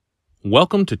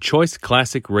Welcome to Choice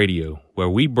Classic Radio, where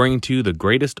we bring to you the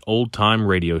greatest old-time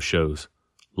radio shows.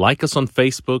 Like us on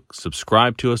Facebook,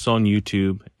 subscribe to us on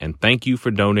YouTube, and thank you for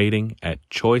donating at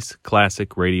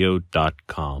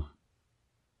choiceclassicradio.com.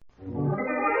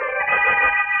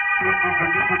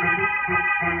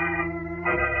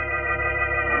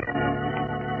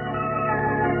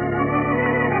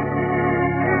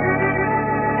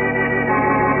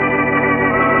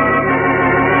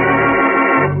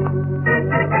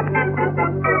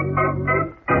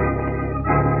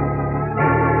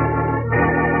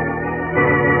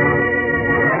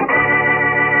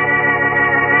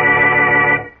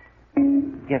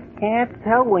 You can't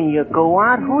tell when you go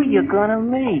out who you're gonna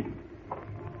meet.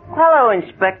 Hello,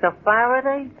 Inspector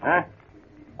Faraday. Huh?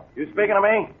 You speaking to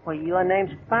me? Well, your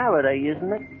name's Faraday,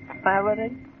 isn't it?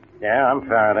 Faraday? Yeah, I'm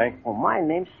Faraday. Well, my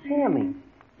name's Sammy.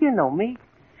 You know me,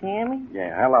 Sammy.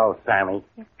 Yeah, hello, Sammy.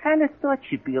 I kind of thought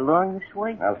you'd be along this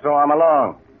way. Well, so I'm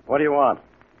along. What do you want?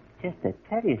 Just to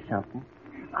tell you something,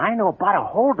 I know about a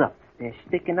holdup. They're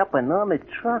sticking up an armored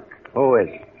truck. Who is?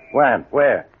 When?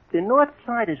 Where? The north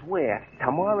side is where?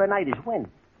 Tomorrow night is when?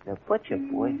 The Butcher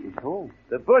Boys is who?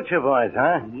 The Butcher Boys,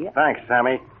 huh? Yeah. Thanks,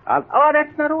 Sammy. Oh,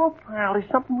 that's not all, pal. There's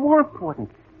something more important.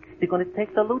 They're going to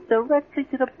take the loot directly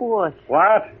to the boss.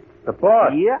 What? The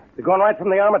boss? Yeah. You're going right from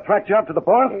the armored truck job to the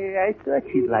boss? Yeah, I thought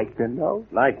you'd like to know.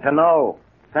 Like to know.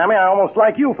 Sammy, I almost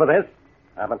like you for this.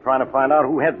 I've been trying to find out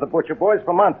who heads the Butcher Boys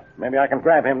for months. Maybe I can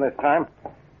grab him this time.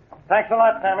 Thanks a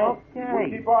lot, Sammy.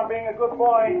 Okay. You keep on being a good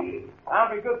boy.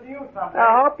 I'll be good to you someday.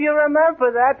 I hope you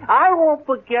remember that. I won't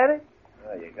forget it.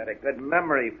 Oh, you got a good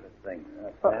memory for things,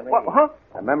 Sammy. Huh?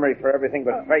 A memory for everything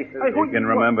but faces. Hey, who You can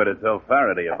remember to tell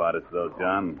Faraday about it, though,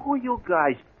 John. Who are you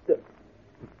guys? The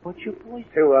Butcher Boys?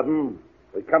 Two of them.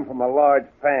 We come from a large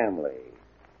family.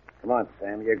 Come on,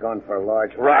 Sam. You're going for a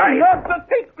large Right.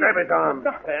 Grab it on.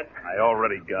 I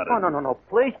already got it. No.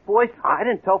 Please, boys. I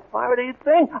didn't tell Faraday a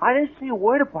thing. I didn't say a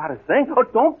word about a thing. Oh,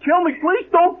 don't kill me. Please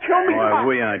don't kill me. Why,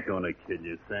 we aren't going to kill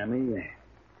you, Sammy.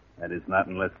 That is not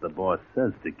unless the boss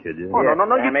says to kill you. Oh,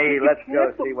 no. Sammy, you let's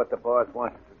can't go see what the boss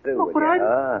wants us to do No, with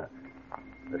but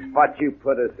you. The spot you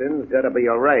put us in's got to be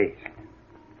erased.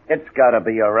 It's got to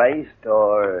be erased,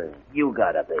 or you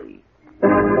got to be.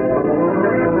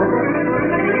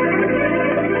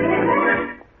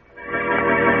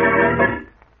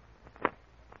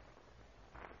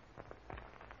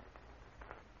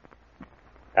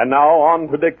 And now on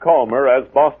to Dick Calmer as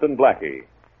Boston Blackie.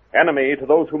 Enemy to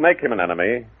those who make him an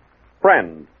enemy.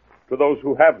 Friend to those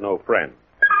who have no friend.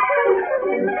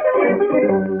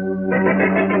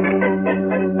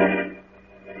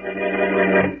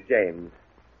 James,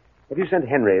 have you sent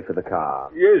Henry for the car?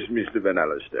 Yes, Mr. Van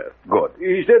Allister. Good.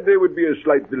 He said there would be a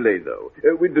slight delay, though.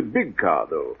 With the big car,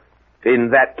 though.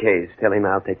 In that case, tell him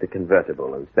I'll take the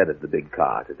convertible instead of the big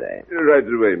car today. Right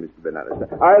away, Mr. Van Allister.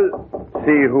 I'll...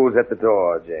 See who's at the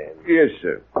door, James. Yes,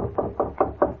 sir.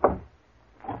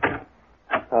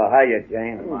 Oh, hiya,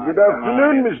 James. Good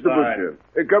afternoon, Mr. Butcher.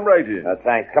 Come right in.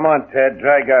 Thanks. Come on, Ted.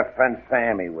 Drag our friend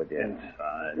Sammy with you.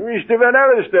 Mr. Van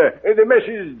Allister, the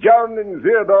message John and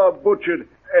Theodore Butcher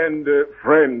and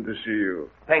friend to see you.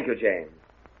 Thank you, James.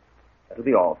 That'll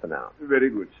be all for now. Very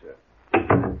good,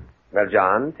 sir. Well,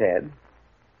 John, Ted,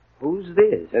 who's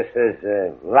this? This is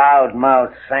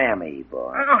Loudmouth Sammy,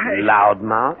 boy.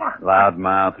 Loudmouth?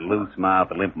 Loudmouth, loose mouth,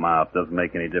 limp mouth, doesn't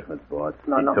make any difference, boss.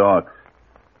 No. He talks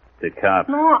to cops.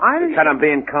 No, I didn't. Said I'm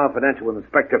being confidential with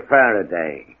Inspector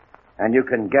Faraday. And you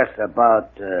can guess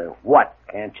about what,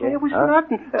 can't you? It was Huh?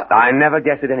 nothing. I never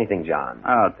guessed at anything, John.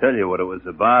 I'll tell you what it was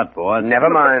about, boss. Never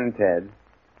mind, Ted.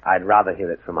 I'd rather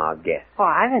hear it from our guest. Oh,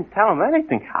 I didn't tell him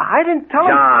anything. I didn't tell him.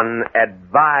 John,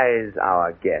 advise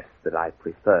our guest that I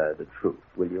prefer the truth,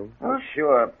 will you? Oh,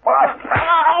 sure.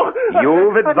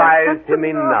 You've advised him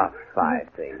enough, I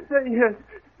think. Yes,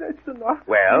 that's enough.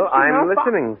 Well, That's I'm enough.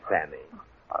 listening, Sammy.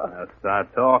 Now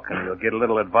start talking. You'll get a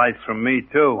little advice from me,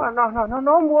 too.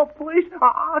 No more, please.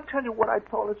 I'll tell you what I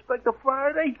told Inspector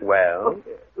Faraday. Well?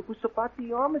 It was about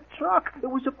the armored truck. It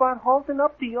was about holding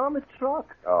up the armored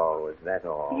truck. Oh, is that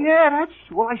all? Yeah, that's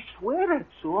all. I swear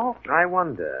that's all. I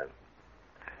wonder.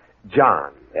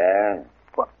 John, Yeah?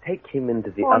 take him into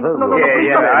the Oh, other no, room.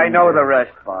 please, I know the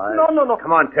rest, boss. No.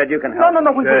 Come on, Ted, you can help.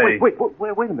 No, Hey.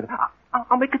 wait a minute.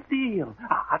 I'll make a deal.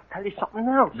 I'll tell you something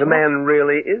else. The man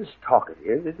really is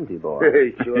talkative, isn't he, boy?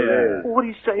 He sure is. What are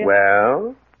you saying?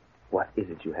 Well, what is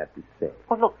it you have to say?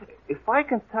 Well, look, if I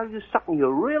can tell you something you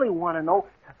really want to know,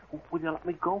 will you let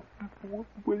me go?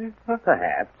 Will you? Huh?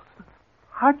 Perhaps.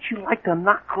 How'd you like to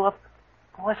knock off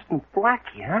Boston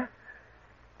Blackie, huh?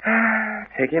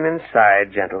 Take him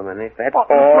inside, gentlemen, if that's Oh,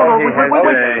 all he has wait,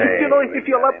 to say. You know, if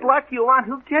you let Blackie around,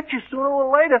 he'll get you sooner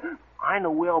or later. I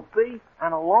know where he'll be,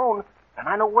 and alone, and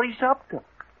I know what he's up to.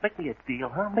 Make me a deal,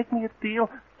 huh? Make me a deal.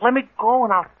 Let me go,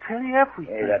 and I'll tell you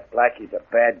everything. Hey, that Blackie's a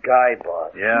bad guy,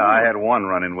 boss. Yeah, I had one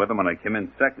run-in with him, and I came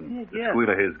in second. Yeah. The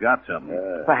squeal of his got something.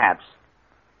 Perhaps.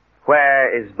 Where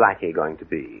is Blackie going to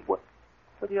be? What?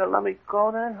 Will you let me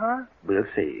go then, huh? We'll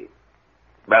see.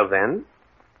 Well then,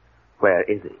 where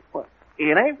is he? What?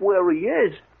 It ain't where he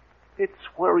is. It's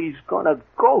where he's gonna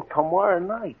go tomorrow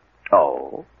night.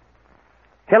 Oh.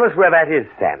 Tell us where that is,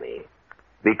 Sammy.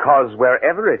 Because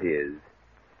wherever it is,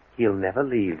 he'll never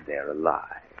leave there alive.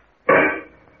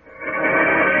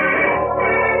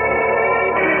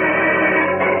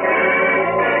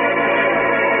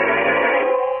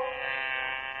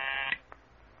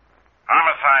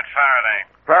 Homicide, Faraday.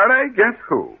 Faraday, guess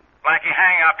who? Blackie,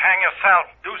 hang up. Hang yourself.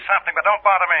 Do something, but don't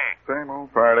bother me. Same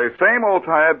old Faraday. Same old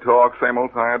tired talk, same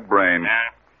old tired brain. Yeah?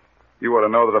 You ought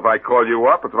to know that if I call you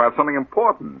up, it's about something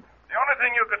important. The only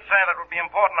thing you could say that would be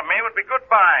important to me would be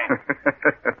goodbye.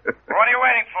 What are you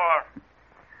waiting for?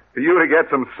 For you to get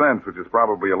some sense, which is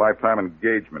probably a lifetime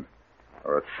engagement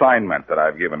or assignment that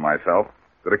I've given myself.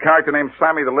 Did a character named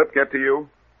Sammy the Lip get to you?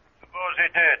 Suppose he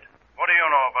did. What do you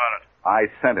know about it? I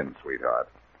sent him, sweetheart.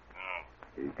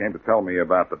 He came to tell me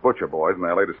about the Butcher Boys and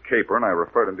their latest caper, and I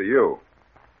referred him to you.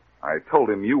 I told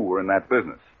him you were in that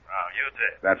business. Oh, you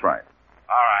did? That's right.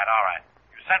 All right.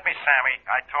 You sent me Sammy.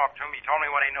 I talked to him. He told me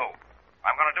what he knew.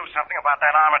 I'm going to do something about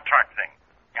that armored truck thing.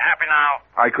 You happy now?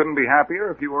 I couldn't be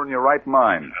happier if you were in your right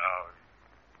mind. Oh.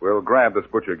 We'll grab this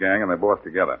Butcher gang and their boss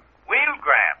together. We'll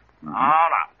grab? Mm-hmm. Oh,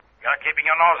 no. You're keeping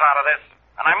your nose out of this.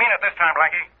 And I mean it this time,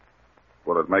 Blackie.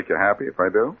 Will it make you happy if I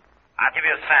do? I'll give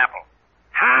you a sample.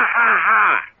 Ha, ha,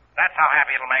 ha. That's how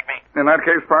happy it'll make me. In that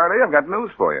case, Faraday, I've got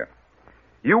news for you.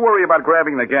 You worry about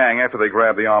grabbing the gang after they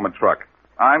grab the armored truck.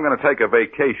 I'm going to take a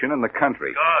vacation in the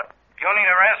country. Good. You need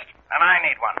a rest, and I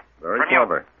need one. Very From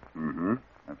clever. Mm-hmm.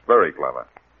 That's very clever.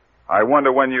 I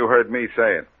wonder when you heard me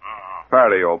say it.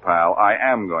 Faraday, old pal, I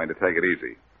am going to take it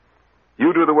easy.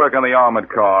 You do the work on the armored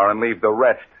car and leave the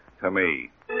rest to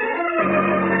me.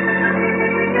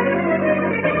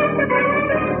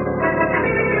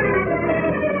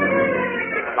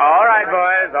 All right,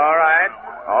 boys, all right.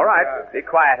 All right, be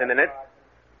quiet a minute.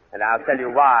 And I'll tell you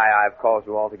why I've called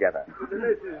you all together. The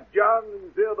Messrs. John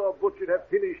and Theodore Butcher have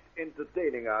finished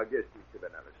entertaining our guest, Mr.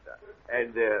 Van Allister,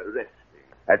 and they're resting.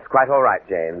 That's quite all right,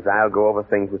 James. I'll go over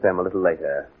things with them a little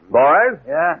later. Boys?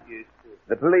 Yeah?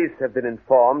 The police have been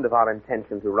informed of our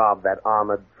intention to rob that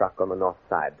armored truck on the north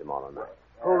side tomorrow night.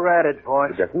 Who read it,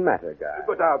 boys? It doesn't matter, guys.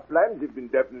 But our plans have been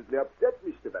definitely upset,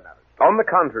 Mr. Van Allister. On the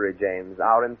contrary, James,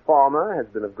 our informer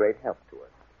has been of great help to us.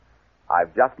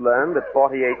 I've just learned that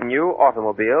 48 new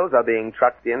automobiles are being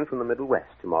trucked in from the Middle West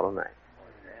tomorrow night.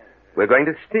 We're going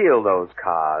to steal those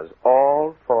cars,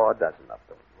 all 4 dozen of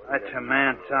them. That's a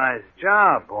man-sized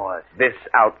job, boys. This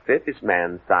outfit is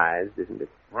man-sized, isn't it?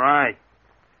 Right.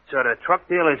 So the truck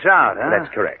deal is out, huh?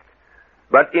 That's correct.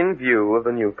 But in view of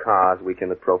the new cars we can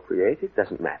appropriate, it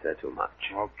doesn't matter too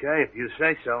much. Okay, if you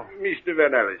say so. Mr.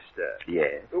 Van Allister.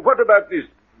 Yes. What about this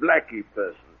Blackie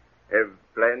person? Have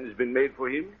plans been made for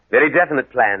him? Very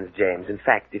definite plans, James. In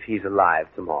fact, if he's alive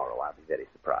tomorrow, I'll be very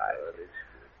surprised.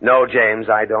 No, James,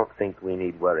 I don't think we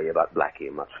need worry about Blackie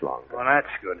much longer. Well,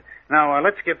 that's good. Now,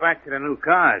 let's get back to the new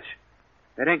cars.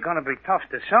 It ain't going to be tough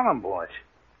to sell them, boys.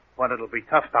 But it'll be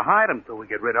tough to hide them till we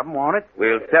get rid of them, won't it?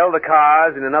 We'll sell the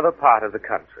cars in another part of the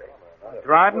country.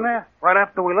 Drive them there? Right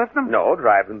after we lift them? No,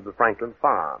 drive them to the Franklin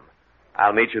farm.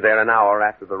 I'll meet you there an hour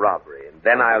after the robbery, and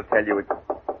then I'll tell you...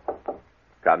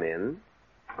 Come in.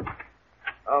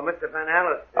 Oh, Mr. Van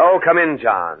Allister. Oh, come in,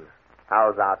 John.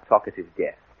 How's our talkative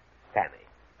guest, Sammy?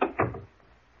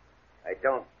 I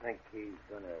don't think he's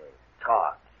going to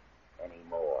talk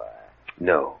anymore.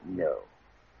 No. No.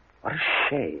 What a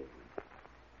shame.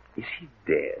 Is he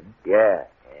dead? Yeah.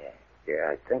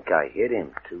 I think I hit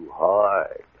him too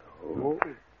hard. Oh.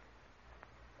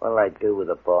 What'll I do with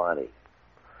the body?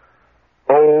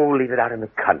 Oh, leave it out in the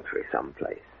country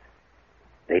someplace.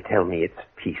 They tell me it's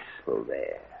peaceful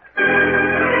there.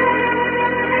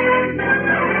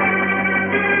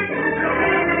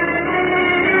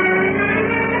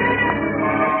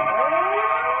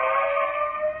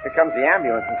 Here comes the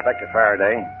ambulance, Inspector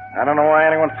Faraday. I don't know why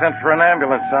anyone sent for an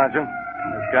ambulance, Sergeant.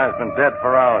 This guy's been dead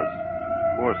for hours.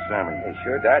 Poor Sammy. He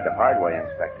sure died the hard way,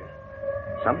 Inspector.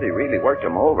 Somebody really worked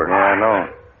him over. Yeah, I know.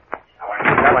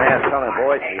 Callahan's telling the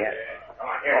boys he had.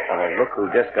 Oh, look who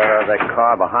just got out of that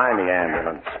car behind the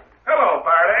ambulance. Hello,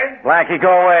 Faraday. Blackie, go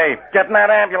away. Get in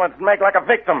that ambulance and make like a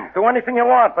victim. Do anything you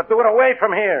want, but do it away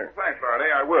from here. Thanks,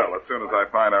 Faraday. I will, as soon as I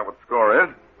find out what the score is.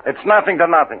 It's nothing to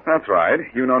nothing. That's right.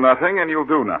 You know nothing, and you'll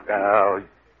do nothing. Oh.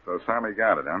 So Sammy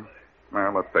got it, huh?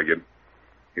 Well, let's take it.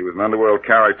 He was an underworld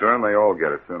character, and they all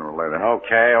get it sooner or later.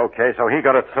 Okay, so he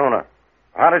got it sooner.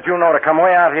 How did you know to come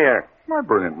way out here? My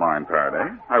brilliant mind,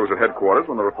 Faraday. I was at headquarters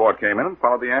when the report came in and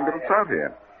followed the ambulance out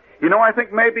here. You know, I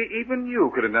think maybe even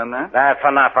you could have done that. That's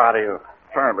enough out of you.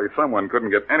 Apparently someone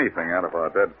couldn't get anything out of our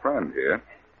dead friend here.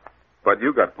 But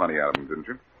you got plenty out of him, didn't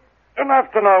you?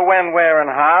 Enough to know when, where, and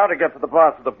how to get to the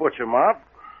boss of the butcher mob.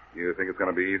 You think it's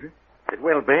going to be easy? It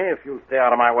will be if you stay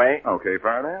out of my way. Okay,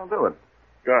 Faraday, I'll do it.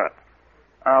 Good.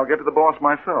 I'll get to the boss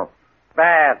myself.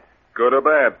 Bad. Good or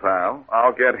bad, pal.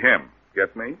 I'll get him.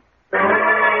 Get me?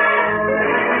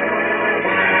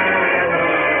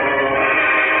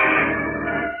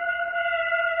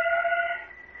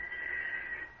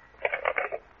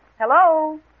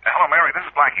 Hello? Hello, Mary. This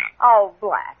is Blackie. Oh,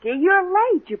 Blackie, you're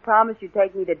late. You promised you'd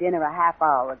take me to dinner a half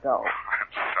hour ago.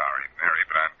 I'm sorry, Mary,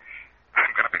 but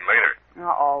I'm going to be later.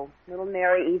 Uh-oh. Little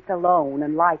Mary eats alone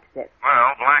and likes it. Well,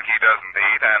 Blackie doesn't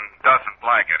eat and doesn't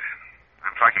like it.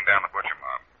 I'm tracking down the butcher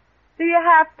mob. Do you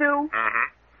have to? Mm-hmm.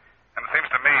 And it seems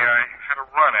to me I had a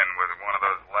run-in with one of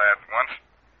those lads once.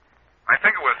 I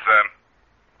think it was,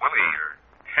 Willie or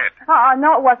Ted.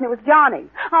 No, it wasn't. It was Johnny.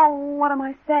 Oh, what am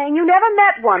I saying? You never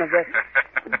met one of us.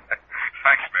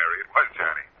 Thanks, Mary. It was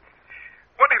Johnny.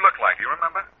 What did he look like? Do you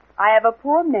remember? I have a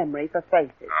poor memory for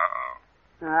faces.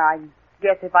 Uh-oh. I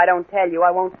guess if I don't tell you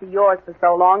I won't see yours for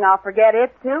so long, I'll forget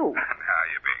it, too. Now,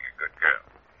 you're being a good girl.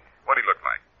 What did he look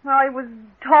like? Well, he was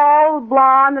tall,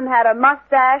 blonde, and had a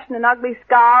mustache and an ugly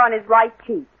scar on his right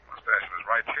cheek. Mustache on his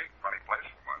right cheek? Funny place.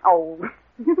 Oh,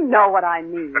 you know what I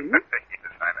mean.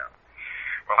 Yes, I know.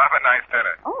 Well, have a nice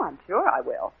dinner. Oh, I'm sure I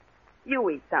will. You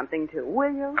eat something, too,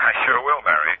 will you? I sure will,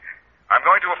 Mary. I'm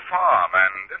going to a farm,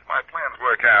 and if my plans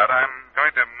work out, I'm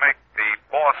going to make the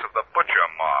boss of the butcher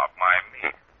mob my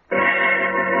meat.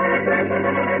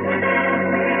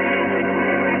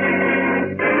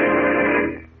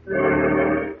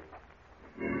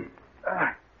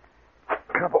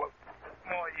 Couple of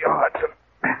more yards,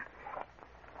 and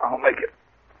I'll make it.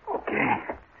 Okay.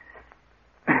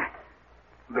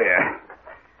 There.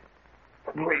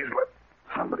 Please let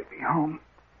somebody be home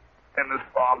in this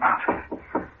farmhouse.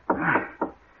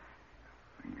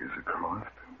 Fingers are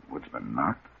crossed. Wood's been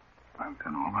knocked. I've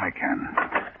done all I can.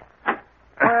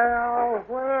 Well,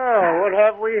 what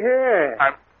have we here?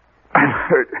 I'm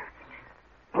hurt.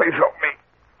 Please help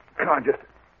me. Car just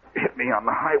hit me on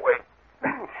the highway.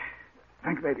 I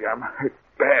think maybe I'm hurt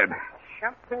bad.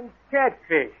 Something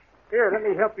catfish. Here, let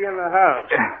me help you in the house.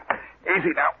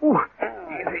 Easy now. Ooh.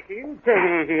 Easy. You take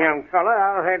it easy, young fella.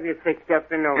 I'll have you fixed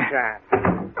up in no time.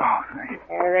 Oh, thank you.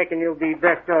 I reckon you'll be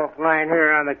best off lying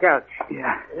here on the couch.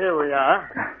 Yeah. Here we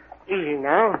are. Easy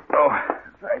now. Oh,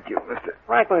 thank you, mister.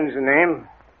 Franklin's the name.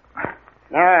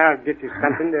 Now I'll get you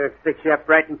something to fix you up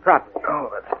right and proper. Oh,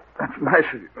 that's nice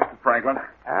of you, Mr. Franklin.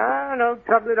 No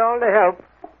trouble at all to help.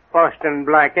 Boston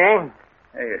Blackie.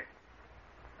 Hey,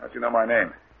 how'd you know my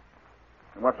name?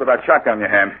 And what's with that shotgun in your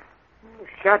hand?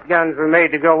 Shotguns were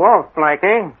made to go off,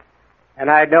 Blackie. And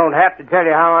I don't have to tell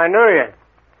you how I knew you.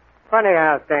 Funny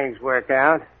how things work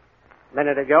out. A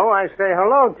minute ago, I say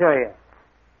hello to you.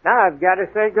 Now I've got to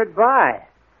say goodbye.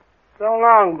 So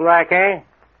long, Blackie.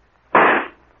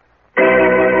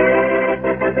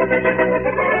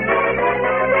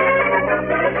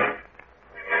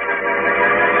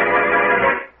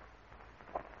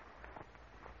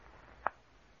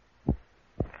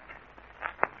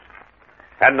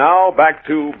 And now back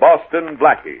to Boston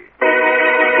Blackie.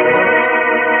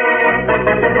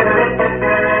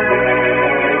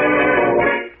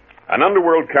 An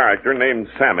underworld character named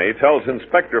Sammy tells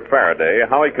Inspector Faraday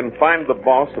how he can find the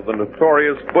boss of the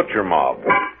notorious butcher mob.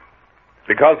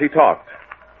 Because he talked,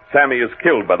 Sammy is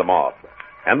killed by the mob,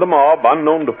 and the mob,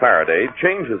 unknown to Faraday,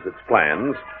 changes its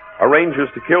plans, arranges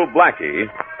to kill Blackie,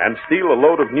 and steal a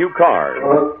load of new cars.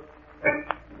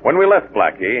 When we left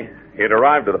Blackie, he had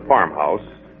arrived at a farmhouse,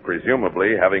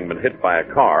 presumably having been hit by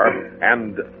a car,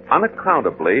 and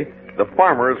unaccountably, the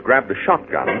farmers grabbed a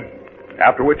shotgun,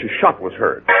 after which a shot was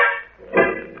heard.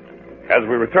 As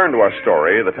we return to our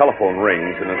story, the telephone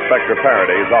rings in Inspector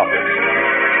Faraday's office.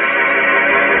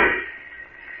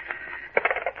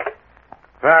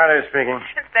 Faraday speaking.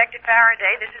 Inspector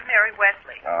Faraday, this is Mary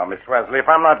Wesley. Miss Wesley, if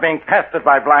I'm not being pestered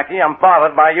by Blackie, I'm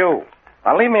bothered by you.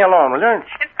 Now, leave me alone, will you?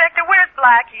 Inspector, where's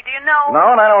Blackie? Do you know?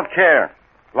 No, and I don't care.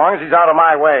 As long as he's out of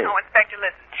my way. Oh, Inspector,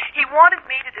 listen. He wanted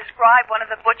me to describe one of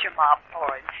the butcher mob for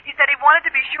him. He said he wanted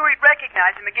to be sure he'd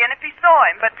recognize him again if he saw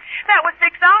him, but that was 6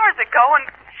 hours ago,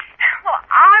 and... Well,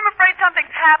 I'm afraid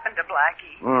something's happened to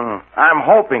Blackie. I'm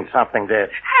hoping something did.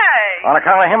 Hey! On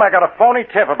account of him, I got a phony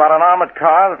tip about an armored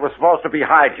car that was supposed to be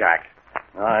hijacked.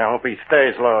 I hope he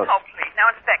stays loose. Oh, please. Now,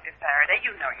 Inspector Faraday,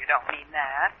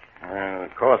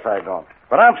 Of course I don't.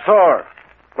 But I'm sore.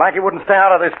 Blackie wouldn't stay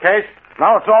out of this case.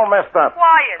 Now it's all messed up.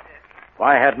 Why is it?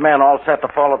 I had men all set to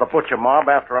follow the butcher mob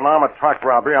after an armored truck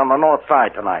robbery on the north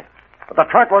side tonight. But the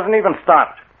truck wasn't even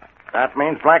stopped. That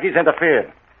means Blackie's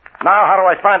interfered. Now how do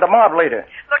I find the mob leader?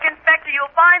 Look, Inspector,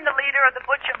 you'll find the leader of the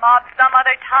butcher mob some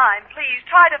other time. Please,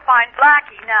 try to find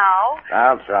Blackie now.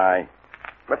 I'll try.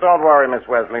 But don't worry, Miss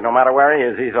Wesley. No matter where he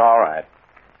is, he's all right.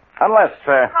 Unless,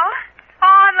 Huh?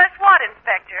 Oh, unless what,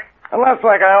 Inspector? Unless,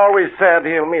 like I always said,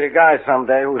 he'll meet a guy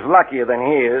someday who's luckier than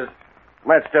he is.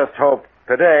 Let's just hope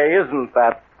today isn't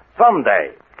that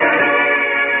someday.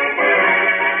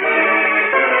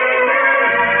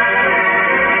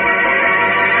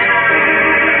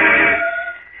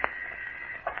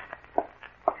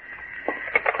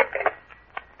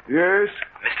 Yes?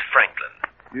 Mr. Franklin,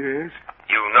 Yes?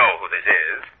 you know who this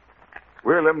is.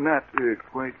 Well, I'm not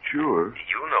quite sure.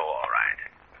 You know all right.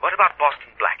 What about Boston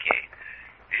Blackie?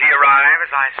 Did he arrive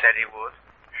as I said he would?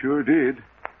 Sure did.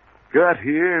 Got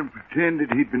here and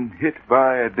pretended he'd been hit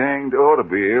by a danged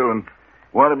automobile and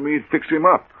wanted me to fix him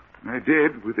up. I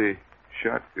did with a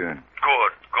shotgun.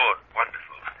 Good,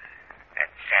 wonderful. And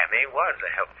Sammy was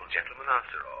a helpful gentleman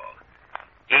after all.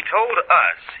 He told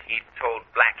us he'd told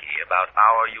Blackie about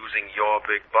our using your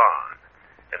big barn,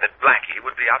 and that Blackie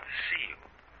would be out to see you.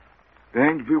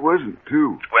 Danged if he wasn't,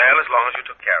 too. Well, as long as you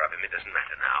took care of him, it doesn't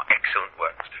matter now. Excellent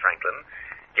work, Mr. Franklin.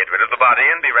 Get rid of the body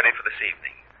and be ready for this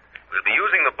evening. We'll be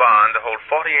using the barn to hold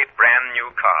 48 brand new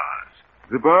cars.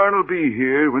 The barn will be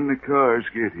here when the cars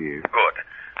get here. Good.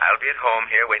 I'll be at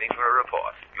home here waiting for a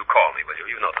report. You call me, will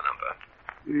you? You know the number.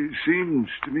 It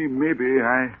seems to me maybe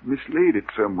I mislaid it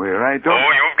somewhere. I don't...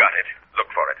 Oh, you've got it.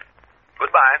 Look for it.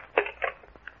 Goodbye.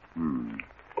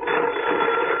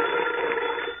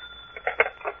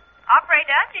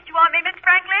 Operator, did you want me, Miss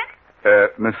Franklin?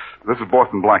 Miss, this is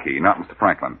Boston Blackie, not Mr.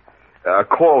 Franklin. A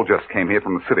call just came here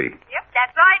from the city. Yep,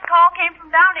 that's right. Call came from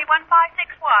Downey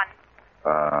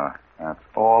 1561. That's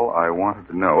all I wanted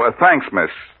to know. Thanks,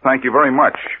 miss. Thank you very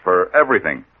much for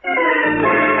everything.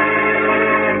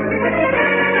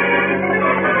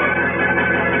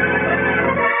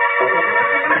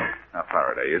 Now,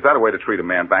 Faraday, is that a way to treat a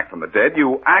man back from the dead?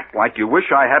 You act like you wish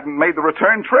I hadn't made the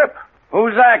return trip.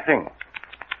 Who's acting?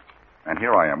 And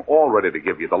here I am, all ready to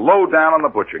give you the lowdown on the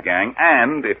butcher gang,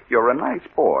 and, if you're a nice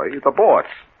boy, the boss.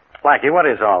 Blackie, what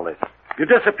is all this? You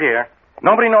disappear.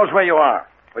 Nobody knows where you are.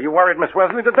 Well, you worried Miss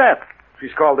Wesley to death.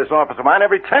 She's called this office of mine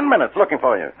every 10 minutes looking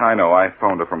for you. I know. I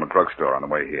phoned her from a drugstore on the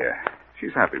way here.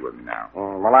 She's happy with me now.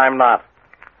 Well, I'm not.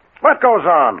 What goes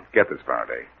on? Get this,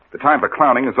 Faraday. The time for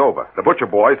clowning is over. The butcher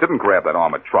boys didn't grab that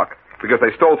armored truck because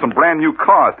they stole some brand new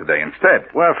cars today instead.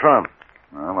 Where from?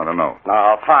 Well, I don't know.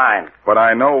 Oh, fine. But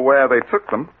I know where they took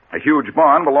them. A huge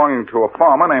barn belonging to a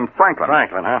farmer named Franklin.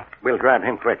 Franklin, huh? We'll grab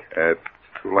him quick. It's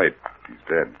too late. He's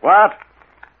dead. What?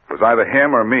 It was either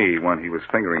him or me when he was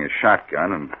fingering his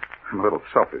shotgun, and I'm a little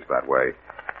selfish that way.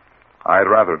 I'd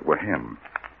rather it were him.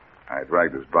 I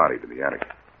dragged his body to the attic.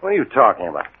 What are you talking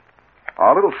about?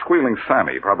 Our little squealing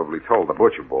Sammy probably told the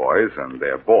butcher boys and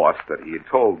their boss that he had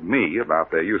told me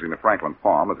about their using the Franklin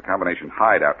farm as a combination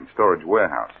hideout and storage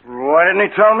warehouse. Why didn't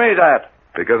he tell me that?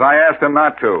 Because I asked him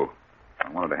not to. I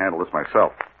wanted to handle this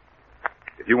myself.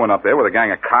 If you went up there with a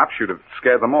gang of cops, you'd have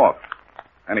scared them off.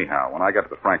 Anyhow, when I got to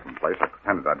the Franklin place, I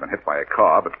pretended I'd been hit by a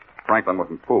car, but Franklin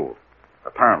wasn't fooled.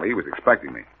 Apparently, he was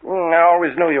expecting me. I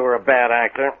always knew you were a bad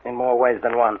actor, in more ways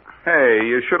than one. Hey,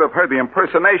 you should have heard the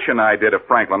impersonation I did of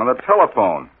Franklin on the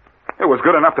telephone. It was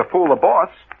good enough to fool the boss.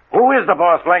 Who is the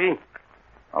boss, Blackie?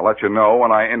 I'll let you know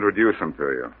when I introduce him to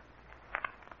you.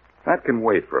 That can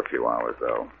wait for a few hours,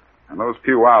 though. And those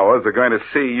few hours are going to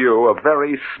see you a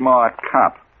very smart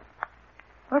cop.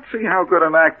 Let's see how good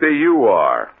an actor you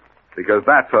are, because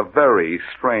that's a very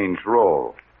strange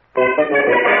role.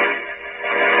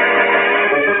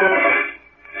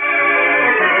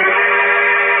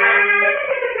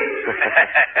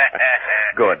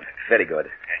 Good. Very good.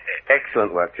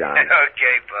 Excellent work, John.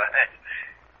 Okay, bud.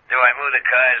 Do I move the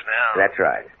cars now? That's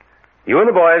right. You and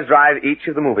the boys drive each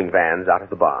of the moving vans out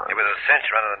of the barn. It was a cinch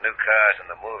running the new cars and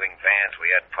the moving vans we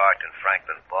had parked in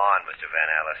Franklin Barn, Mr. Van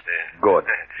Allister. Good.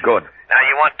 Good. Now,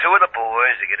 you want two of the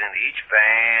boys to get into each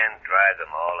van, drive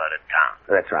them all out of town.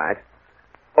 That's right.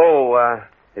 Oh,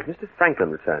 has Mr.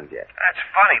 Franklin returned yet? That's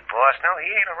funny, boss. No, he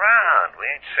ain't around. We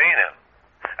ain't seen him.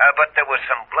 But there was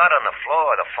some blood on the floor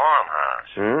of the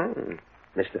farmhouse.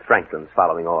 Mr. Franklin's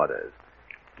following orders.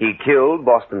 He killed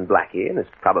Boston Blackie and is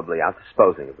probably out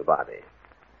disposing of the body.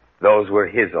 Those were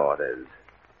his orders.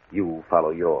 You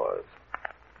follow yours.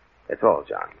 That's all,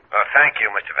 John. Oh, thank you,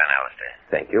 Mr. Van Allister.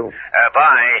 Thank you.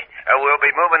 Bye. We'll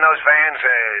be moving those vans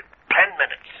 10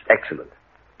 minutes. Excellent.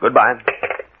 Goodbye.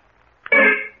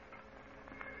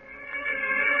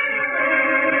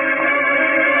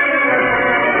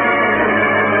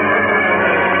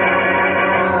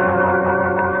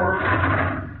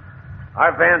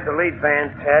 Our van's the lead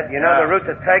van, Ted. You know the route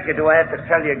to take, or do I have to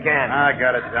tell you again? I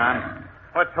got it, John.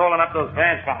 What's holding up those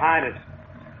vans behind us?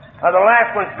 The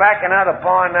last one's backing out of the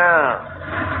barn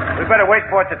now. We better wait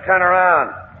for it to turn around.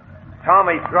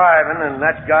 Tommy's driving, and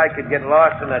that guy could get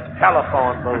lost in a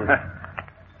telephone booth.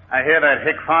 I hear that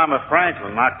hick farmer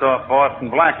Franklin knocked off Boston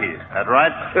Blackie. That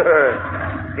right? Sure.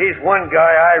 He's one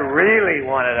guy I really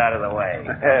wanted out of the way.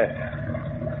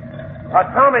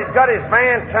 Tommy's got his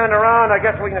van turned around. I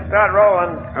guess we can start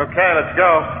rolling. Okay, let's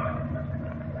go.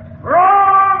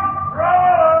 Run!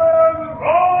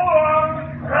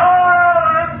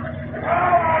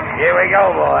 Here we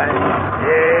go, boys.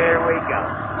 Here we go.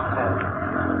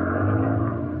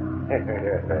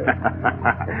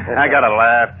 I gotta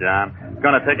laugh, John. It's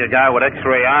gonna take a guy with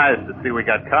x-ray eyes to see we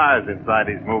got cars inside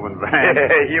these moving vans.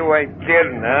 You ain't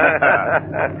kidding, huh?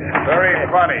 Very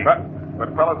funny.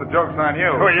 But fellas, the joke's on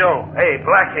you. Who are you? Hey,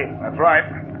 Blackie. That's right.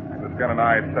 This gun and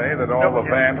I say that all the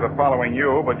vans are following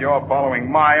you, but you're following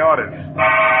my orders.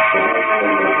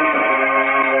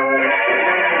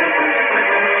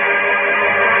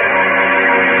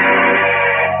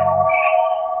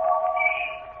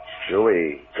 Sure,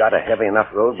 we got a heavy enough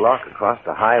roadblock across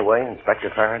the highway, Inspector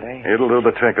Faraday? It'll do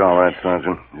the trick, all right,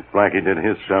 Sergeant. If Blackie did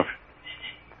his stuff.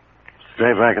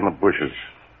 Stay back in the bushes.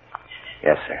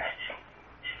 Yes, sir.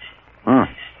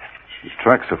 These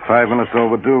trucks are 5 minutes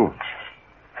overdue.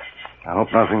 I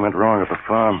hope nothing went wrong at the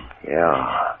farm.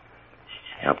 Yeah,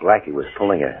 Blackie was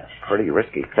pulling a pretty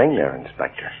risky thing there,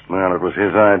 Inspector. Well, it was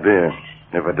his idea.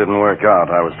 If it didn't work out,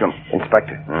 I was going to...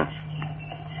 Inspector.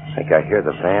 I think I hear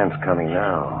the van's coming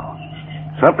now.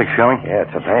 Something's coming. Yeah,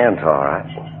 it's a van's all right.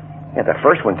 Yeah, the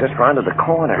first one just rounded the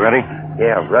corner. Ready?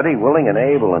 Yeah, ready, willing, and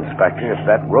able, Inspector. If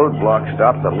that roadblock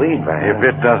stops the lead van... If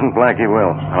it doesn't, Blackie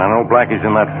will. And I know Blackie's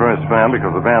in that first van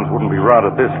because the vans wouldn't be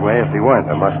routed this way if he weren't.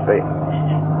 There must be.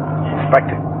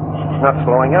 Inspector, it's not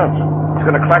slowing up. It's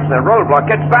going to crack the roadblock.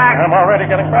 Get back! I'm already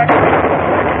getting back. That's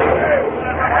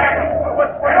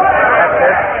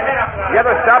it. The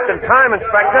other stopped in time,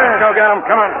 Inspector. Go get him.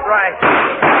 Come on. Right.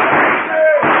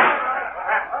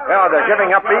 Oh, they're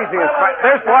giving up easy, Inspector.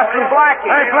 There's Boston Blackie.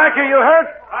 Hey, Blackie, you hurt?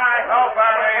 No,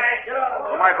 Faraday.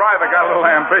 Well, my driver got a little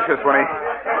ambitious when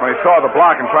he saw the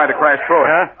block and tried to crash through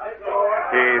it. Huh?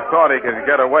 He thought he could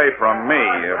get away from me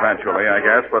eventually, I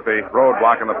guess, but the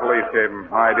roadblock and the police gave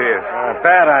him ideas.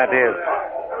 Bad ideas.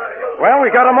 Well,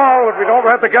 we got them all, but we don't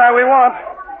have the guy we want.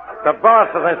 The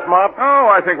boss of this mob. Oh,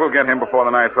 I think we'll get him before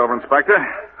the night's over, Inspector.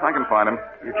 I can find him.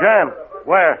 You can?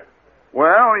 Where?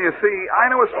 Well, you see,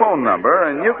 I know his phone number,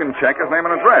 and you can check his name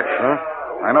and address.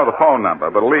 Huh? I know the phone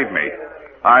number, believe me.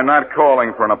 I'm not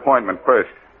calling for an appointment first.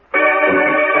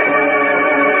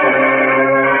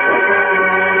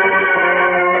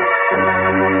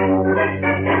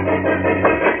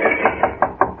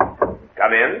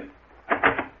 Come in.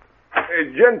 A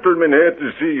gentleman here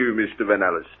to see you, Mr. Van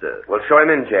Allister. Well, show him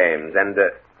in, James. And,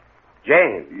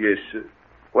 James. Yes, sir.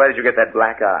 Where did you get that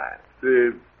black eye?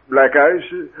 Black eyes?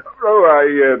 Oh, I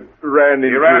ran into...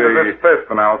 You ran into this fist,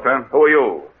 Van Allister. Who are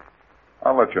you?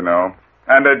 I'll let you know.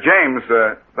 And, James,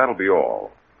 that'll be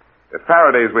all.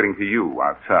 Faraday's waiting for you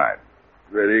outside.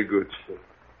 Very good, sir.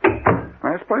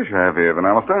 Nice place you have here, Van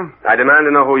Allister. I demand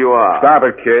to know who you are. Stop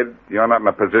it, kid. You're not in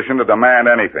a position to demand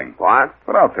anything. What?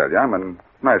 But I'll tell you, I'm a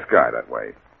nice guy that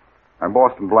way. I'm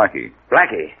Boston Blackie.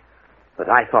 Blackie? But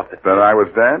I thought that... That I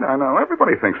was dead? I know.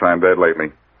 Everybody thinks I'm dead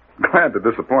lately. Glad to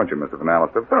disappoint you, Mr. Van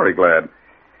Allister. Very glad.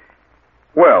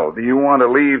 Well, do you want to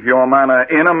leave your manor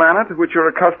in a manner to which you're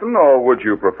accustomed, or would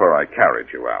you prefer I carried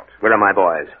you out? Where are my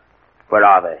boys? Where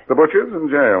are they? The butchers in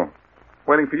jail.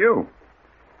 Waiting for you.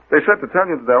 They said to tell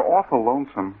you that they're awful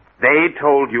lonesome. They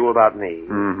told you about me.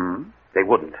 Mm-hmm. They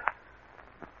wouldn't.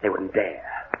 They wouldn't dare.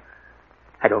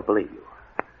 I don't believe you.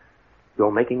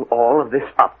 You're making all of this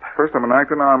up. First I'm an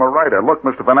actor, now I'm a writer. Look,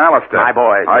 Mr. Van Allister. My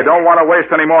boys. I don't want to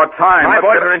waste any more time. My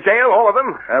boys are in jail, all of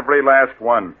them? Every last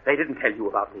one. They didn't tell you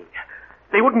about me.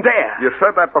 They wouldn't dare. You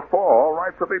said that before, all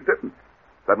right, so they didn't.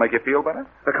 Does that make you feel better?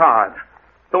 The cards.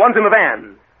 The ones in the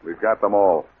van. We've got them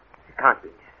all. It can't be.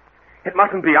 It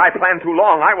mustn't be. I planned too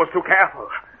long. I was too careful.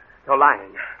 You're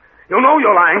lying. You know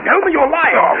you're lying. Tell me you're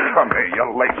lying. Oh, come here, you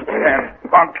lazy-ass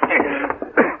punk.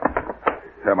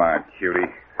 Come on,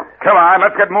 cutie. Come on,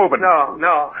 let's get moving.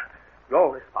 No.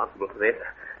 You're responsible for this.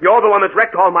 You're the one that's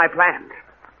wrecked all my plans.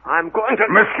 I'm going to...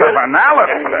 Mr. Van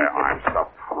Allister, I'm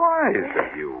surprised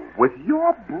at you. With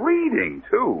your breeding,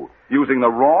 too. Using the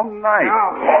wrong knife.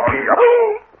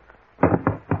 Oh.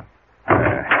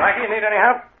 any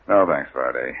help? No, thanks,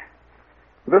 Faraday.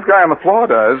 This guy on the floor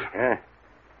does. Yeah.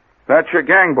 That's your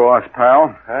gang boss,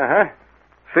 pal. Uh-huh.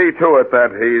 See to it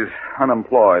that he's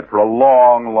unemployed for a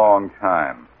long, long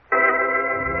time.